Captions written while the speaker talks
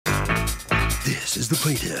This is the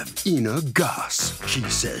plaintiff, Ina Goss. She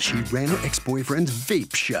says she ran her ex-boyfriend's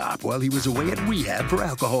vape shop while he was away at rehab for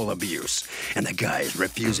alcohol abuse. And the guy is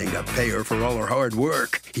refusing to pay her for all her hard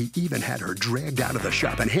work. He even had her dragged out of the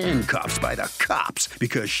shop in handcuffs by the cops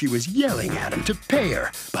because she was yelling at him to pay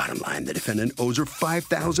her. Bottom line, the defendant owes her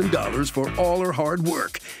 $5,000 for all her hard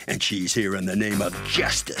work. And she's here in the name of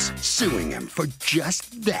justice, suing him for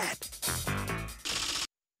just that.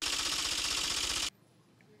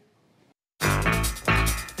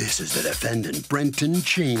 This is the defendant, Brenton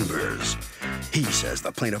Chambers. He says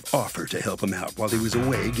the plaintiff offered to help him out while he was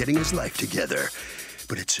away getting his life together.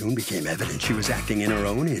 But it soon became evident she was acting in her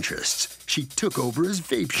own interests. She took over his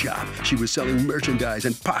vape shop. She was selling merchandise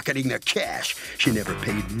and pocketing the cash. She never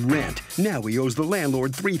paid rent. Now he owes the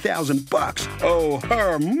landlord $3,000. Oh,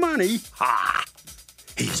 her money? Ha!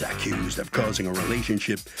 He's accused of causing a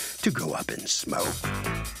relationship to go up in smoke.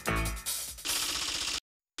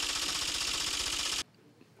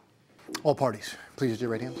 All parties, please use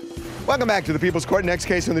your right hand. Welcome back to the People's Court. Next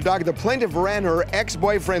case on the docket. The plaintiff ran her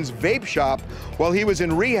ex-boyfriend's vape shop while he was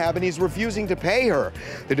in rehab, and he's refusing to pay her.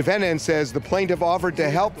 The defendant says the plaintiff offered to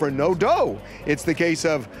help for no dough. It's the case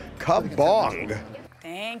of Kabong.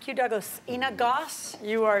 Thank you, Douglas. Ina Goss,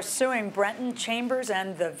 you are suing Brenton Chambers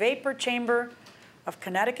and the Vapor Chamber of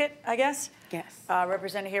Connecticut, I guess? Yes.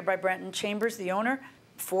 Represented here by Brenton Chambers, the owner,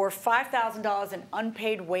 for $5,000 in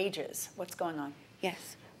unpaid wages. What's going on?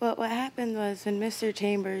 Yes. Well, what happened was when Mr.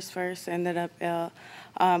 Chambers first ended up ill,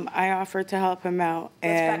 I offered to help him out.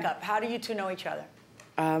 Let's back up. How do you two know each other?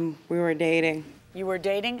 We were dating. You were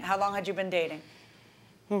dating? How long had you been dating?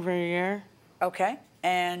 Over a year. Okay.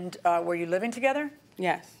 And were you living together?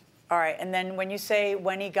 Yes. All right. And then when you say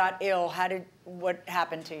when he got ill, what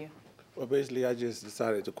happened to you? Well, basically, I just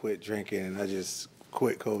decided to quit drinking, and I just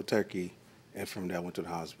quit cold turkey. And from there, I went to the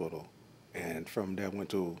hospital. And from there, I went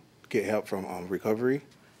to get help from recovery.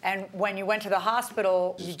 And when you went to the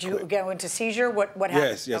hospital, did you go into seizure? What happened?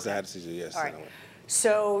 Yes, okay. I had a seizure, yes. All right.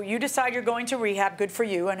 So you decide you're going to rehab. Good for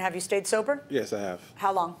you. And have you stayed sober? Yes, I have.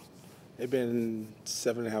 How long? It's been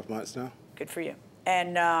 7.5 months now. Good for you.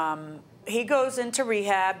 And he goes into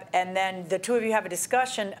rehab, and then the two of you have a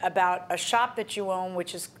discussion about a shop that you own,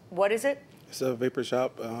 which is, what is it? It's a vapor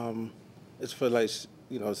shop. It's for, like,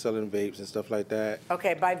 you know, selling vapes and stuff like that.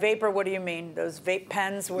 Okay, by vapor, what do you mean? Those vape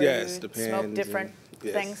pens where you smoke different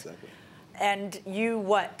things? Exactly. And you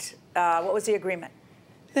what? What was the agreement?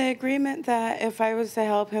 The agreement that if I was to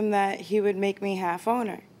help him, that he would make me half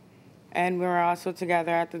owner. And we were also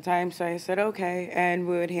together at the time, so I said, okay, and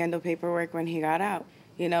we would handle paperwork when he got out.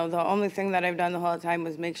 You know, the only thing that I've done the whole time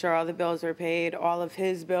was make sure all the bills were paid, all of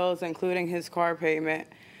his bills, including his car payment,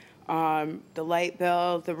 the light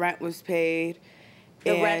bill, the rent was paid.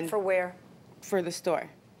 The rent for where? For the store.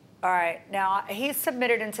 All right. Now, he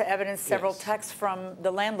submitted into evidence several texts from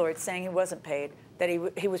the landlord saying he wasn't paid, that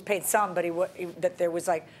he was paid some, but that there was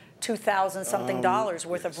like $2,000 something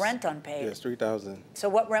worth of rent unpaid. Yes, $3,000. So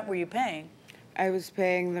what rent were you paying? I was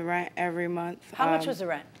paying the rent every month. How much was the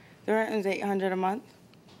rent? The rent was $800 a month.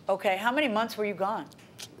 Okay. How many months were you gone?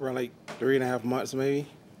 Around like 3.5 months, maybe.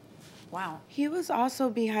 Wow. He was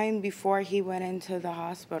also behind before he went into the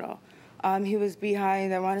hospital. He was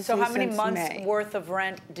behind, I want to say, So how many months May. worth of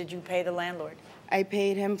rent did you pay the landlord? I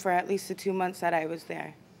paid him for at least the 2 months that I was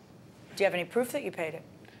there. Do you have any proof that you paid it?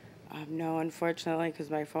 No, unfortunately,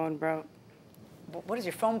 because my phone broke. What does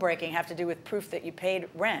your phone breaking have to do with proof that you paid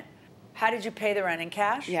rent? How did you pay the rent, in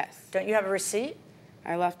cash? Yes. Don't you have a receipt?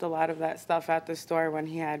 I left a lot of that stuff at the store when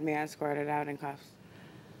he had me escorted out in cuffs.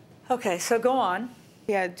 Okay, so go on.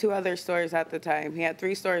 He had 2 other stores at the time. He had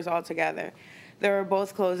 3 stores altogether. They were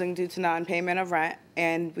both closing due to non-payment of rent,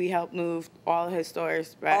 and we helped move all his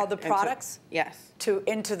stores back. All the products? Yes.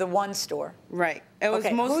 Into the one store? Right. It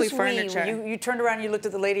was mostly furniture. You turned around and you looked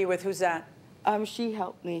at the lady with, who's that? She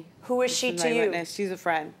helped me. Who is she to you? Witness. She's a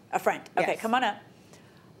friend. A friend. Okay, come on up.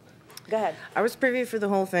 Go ahead. I was privy for the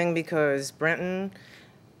whole thing because Brenton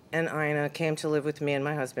and Ina came to live with me and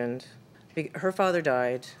my husband. Her father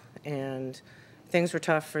died, and things were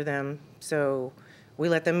tough for them, so we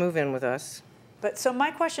let them move in with us. But so my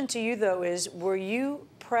question to you, though, is were you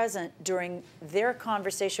present during their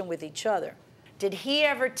conversation with each other? Did he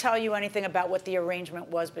ever tell you anything about what the arrangement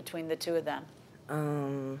was between the two of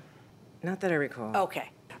them? Not that I recall. Okay.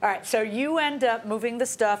 All right, so you end up moving the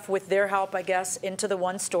stuff with their help, I guess, into the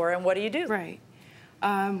one store, and what do you do? Right.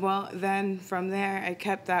 Well, then from there, I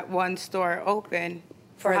kept that one store open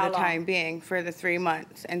for the time being, for the 3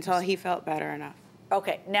 months, until he felt better enough.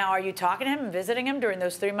 Okay. Now, are you talking to him and visiting him during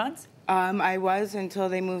those 3 months? I was until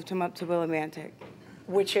they moved him up to Willimantic.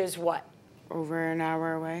 Which is what? Over an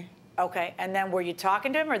hour away. Okay, and then were you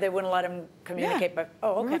talking to him, or they wouldn't let him communicate? Yeah,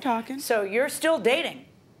 Oh, okay. we were talking. So you're still dating?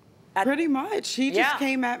 Pretty much. He just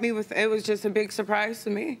came at me with, it was just a big surprise to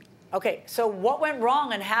me. Okay, so what went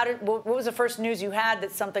wrong, and what was the first news you had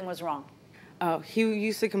that something was wrong? Oh, he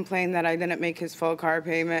used to complain that I didn't make his full car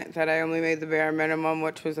payment, that I only made the bare minimum,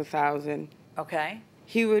 which was $1,000. Okay.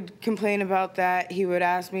 He would complain about that. He would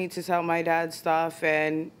ask me to sell my dad's stuff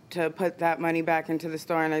and to put that money back into the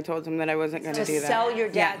store, and I told him that I wasn't going to do that. To sell your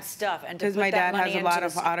dad's stuff and to put that money into because my dad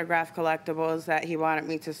has a lot of autographed collectibles that he wanted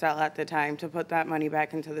me to sell at the time, to put that money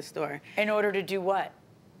back into the store. In order to do what?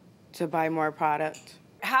 To buy more product.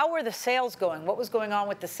 How were the sales going? What was going on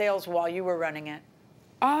with the sales while you were running it?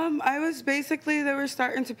 I was basically, they were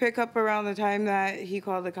starting to pick up around the time that he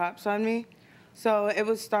called the cops on me. So it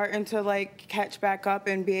was starting to like catch back up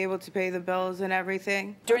and be able to pay the bills and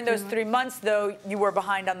everything. During those 3 months, though, you were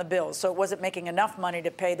behind on the bills, so it wasn't making enough money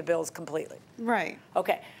to pay the bills completely. Right.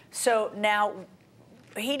 Okay, so now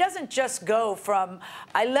he doesn't just go from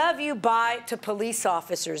 "I love you, bye" to police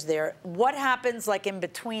officers there. What happens like in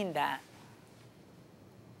between that?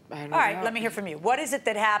 I don't All right, know. let me hear from you. What is it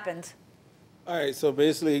that happened? All right, so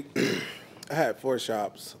basically, I had 4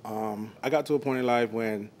 shops. I got to a point in life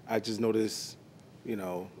when I just noticed, you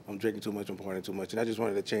know, I'm drinking too much, I'm partying too much, and I just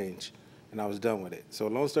wanted to change, and I was done with it. So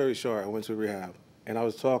long story short, I went to rehab, and I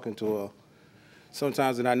was talking to her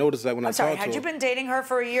sometimes, and I noticed that when I I'm sorry, talked to her. had you been dating her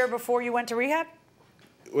for a year before you went to rehab?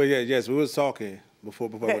 Well, yes, we was talking before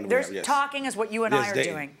I Okay, went to there's rehab, yes. talking is what you and Yes, I are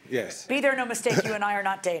dating. doing. Yes. Be there no mistake, you and I are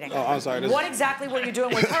not dating. Oh, I'm sorry. What exactly were you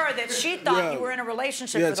doing with her that she thought you were in a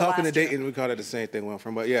relationship for the last talking to year? dating, we call it the same thing where I'm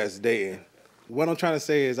from, but yes, dating. What I'm trying to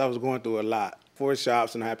say is I was going through a lot. 4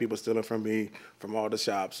 shops, and I had people stealing from me from all the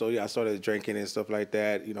shops. So yeah, I started drinking and stuff like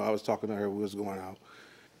that. You know, I was talking to her, we was going out.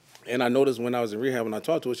 And I noticed when I was in rehab, when I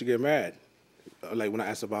talked to her, she get mad. Like when I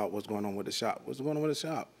asked about what's going on with the shop. What's going on with the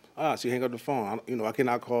shop? She hang up the phone. I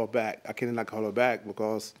cannot call back. I cannot call her back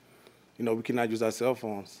because, we cannot use our cell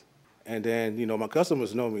phones. And then, my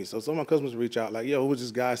customers know me. So some of my customers reach out like, yo, who's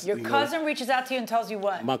this guy? Your cousin reaches out to you and tells you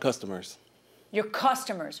what? My customers. Your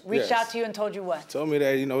customers reached out to you and told you what? Told me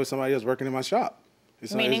that, it's somebody else working in my shop.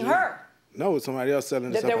 Meaning her? No, it's somebody else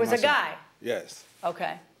selling the stuff There was in my a shop. guy? Yes.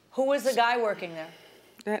 Okay. Who was the guy working there?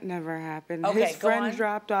 That never happened. Okay, His go friend on.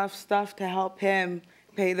 dropped off stuff to help him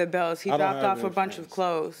pay the bills. He I don't dropped have off a any bunch friends. of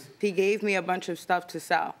clothes. He gave me a bunch of stuff to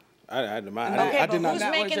sell. I had the mind. Okay, I but did not. who's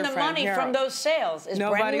That was making your the friend, money Harold. from those sales? Is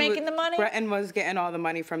Brenton making the money? Brenton was getting all the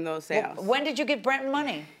money from those sales. When did you give Brenton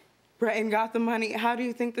money? Brenton got the money. How do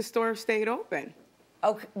you think the store stayed open?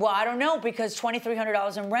 Okay, well, I don't know because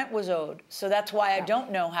 $2,300 in rent was owed. So that's why I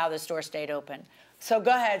don't know how the store stayed open. So go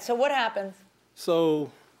ahead. So what happened? So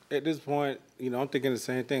at this point, I'm thinking the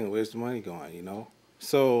same thing. Where's the money going,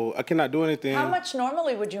 So I cannot do anything. How much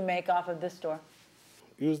normally would you make off of this store?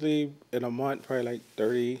 Usually in a month, probably like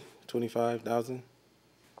 30, 25,000.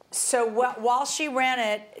 So while she ran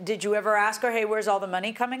it, did you ever ask her, hey, where's all the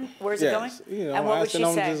money coming? Where's it going? And what would she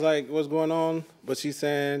I'm say? just like, what's going on? But she's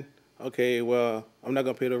saying, okay, well, I'm not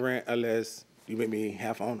going to pay the rent unless you make me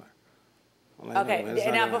half owner. I'm like, Okay, no, man, it's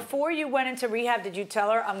not now gonna before you went into rehab, did you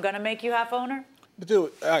tell her, I'm going to make you half owner? But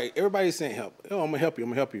dude, all right, everybody's saying help. Oh, I'm going to help you. I'm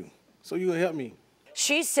going to help you. So you going to help me.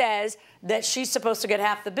 She says that she's supposed to get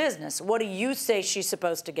half the business. What do you say she's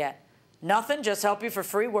supposed to get? Nothing? Just help you for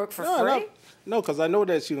free, work for free? No, because I know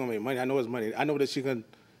that she's going to make money. I know it's money. I know that she can,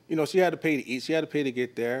 she had to pay to eat. She had to pay to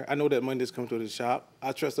get there. I know that money that's come to the shop.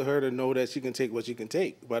 I trusted her to know that she can take what she can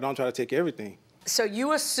take, but I don't try to take everything. So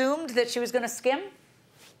you assumed that she was going to skim?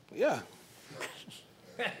 Yeah.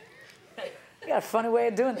 You got a funny way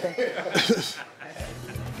of doing things.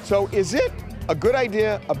 So is it a good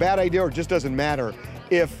idea, a bad idea, or just doesn't matter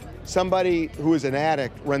if somebody who is an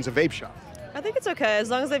addict runs a vape shop? I think it's okay.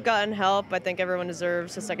 As long as they've gotten help, I think everyone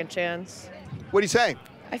deserves a second chance. What do you say?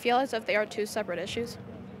 I feel as if they are 2 separate issues,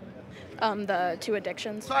 the 2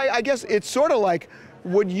 addictions. So I guess it's sort of like,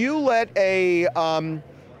 would you let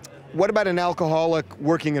what about an alcoholic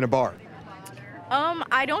working in a bar?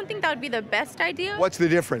 I don't think that would be the best idea. What's the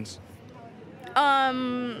difference?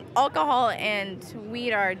 Alcohol and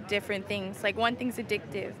weed are different things. Like one thing's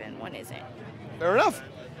addictive and one isn't. Fair enough.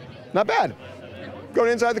 Not bad.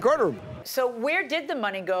 Going inside the courtroom. So where did the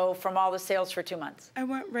money go from all the sales for 2 months? I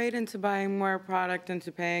went right into buying more product and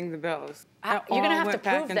to paying the bills. You're going to have to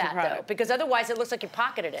prove that, though, because otherwise it looks like you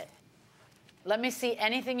pocketed it. Let me see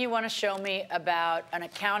anything you want to show me about an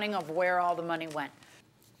accounting of where all the money went.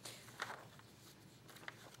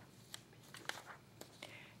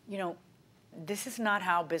 This is not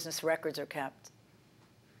how business records are kept,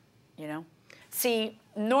 See,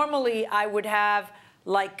 normally I would have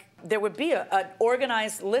like there would be an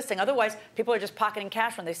organized listing. Otherwise, people are just pocketing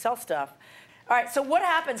cash when they sell stuff. All right, so what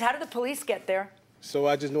happens? How did the police get there? So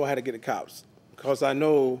I just know how to get the cops, because I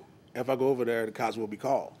know if I go over there, the cops will be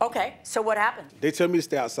called. Okay, so what happened? They tell me to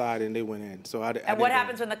stay outside, and they went in. So And what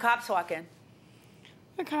happens when the cops walk in?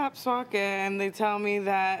 The cops walk in, they tell me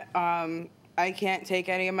that I can't take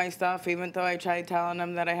any of my stuff, even though I tried telling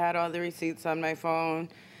them that I had all the receipts on my phone.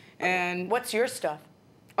 And what's your stuff?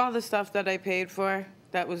 All the stuff that I paid for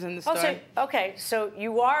that was in the store. Okay, so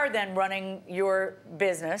you are then running your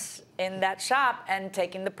business in that shop and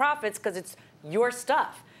taking the profits because it's your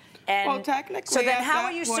stuff. And well, technically, so then how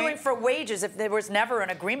are you point, suing for wages if there was never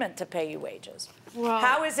an agreement to pay you wages? Well,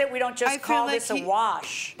 how is it we don't just call this a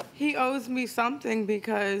wash? He owes me something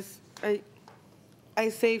because I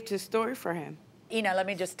saved his store for him. Ina, let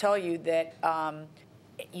me just tell you that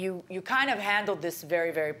you kind of handled this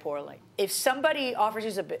very, very poorly. If somebody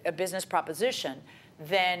offers you a business proposition,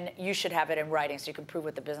 then you should have it in writing so you can prove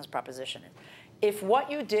what the business proposition is. If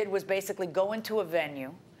what you did was basically go into a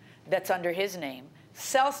venue that's under his name,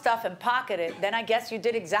 sell stuff and pocket it, then I guess you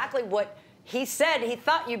did exactly what he said he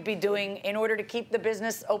thought you'd be doing in order to keep the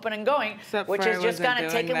business open and going, which is just kind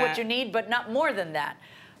of taking what you need, but not more than that.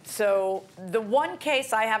 So the one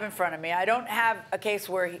case I have in front of me, I don't have a case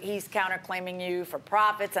where he's counterclaiming you for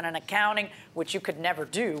profits and an accounting, which you could never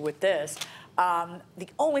do with this. The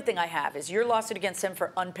only thing I have is your lawsuit against him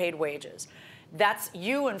for unpaid wages. That's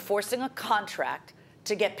you enforcing a contract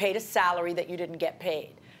to get paid a salary that you didn't get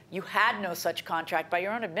paid. You had no such contract by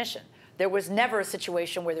your own admission. There was never a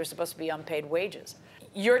situation where there's supposed to be unpaid wages.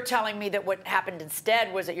 You're telling me that what happened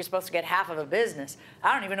instead was that you're supposed to get half of a business.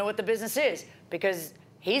 I don't even know what the business is because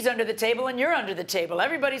he's under the table and you're under the table.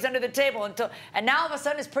 Everybody's under the table and now all of a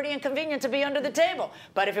sudden it's pretty inconvenient to be under the table.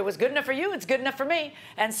 But if it was good enough for you, it's good enough for me.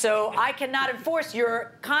 And so I cannot enforce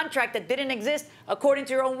your contract that didn't exist according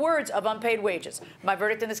to your own words of unpaid wages. My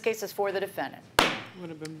verdict in this case is for the defendant. Would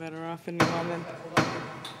have been better off in New London.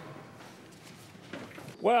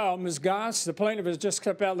 Well, Ms. Goss, the plaintiff has just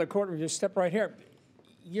stepped out of the courtroom. You step right here.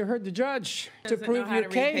 You heard the judge to prove your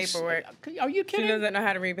case. Paperwork. Are you kidding? She doesn't know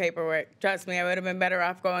how to read paperwork. Trust me, I would have been better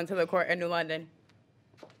off going to the court in New London.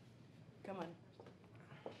 Come on.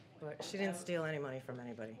 But she didn't steal any money from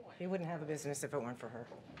anybody. He wouldn't have a business if it weren't for her.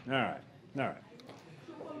 All right, all right.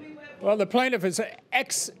 Well, the plaintiff has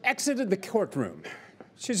exited the courtroom.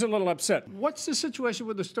 She's a little upset. What's the situation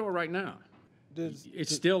with the store right now?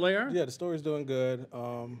 It's still there? Yeah, the store is doing good.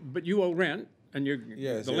 But you owe rent, and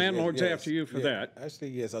the landlord's after you for that.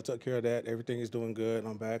 Actually, yes, I took care of that. Everything is doing good.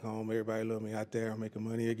 I'm back home. Everybody love me out there. I'm making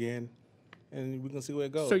money again, and we can see where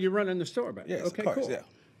it goes. So you're running the store back? Yes, okay, of course, cool. yeah.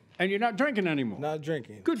 And you're not drinking anymore? Not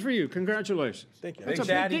drinking. Good for you. Congratulations. Thank you. That's Big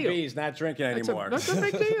Daddy B's not drinking anymore. That's a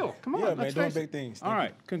big deal. Come on, yeah, let's man, doing face it. big things. All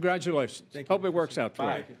right, congratulations. Thank you. Hope it works out for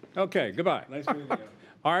Bye. you. Okay, goodbye. Nice meeting you.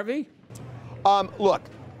 Harvey? Look,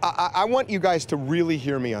 I want you guys to really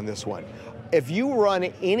hear me on this one. If you run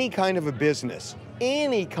any kind of a business,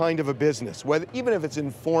 whether even if it's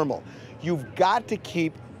informal, you've got to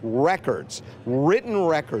keep records, written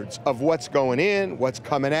records of what's going in, what's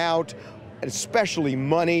coming out, especially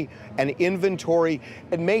money and inventory.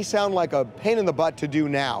 It may sound like a pain in the butt to do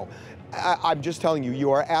now. I'm just telling you,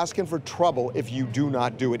 you are asking for trouble if you do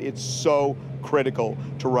not do it. It's so critical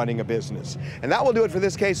to running a business. And that will do it for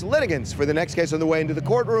this case. Litigants for the next case on the way into the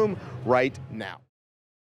courtroom right now.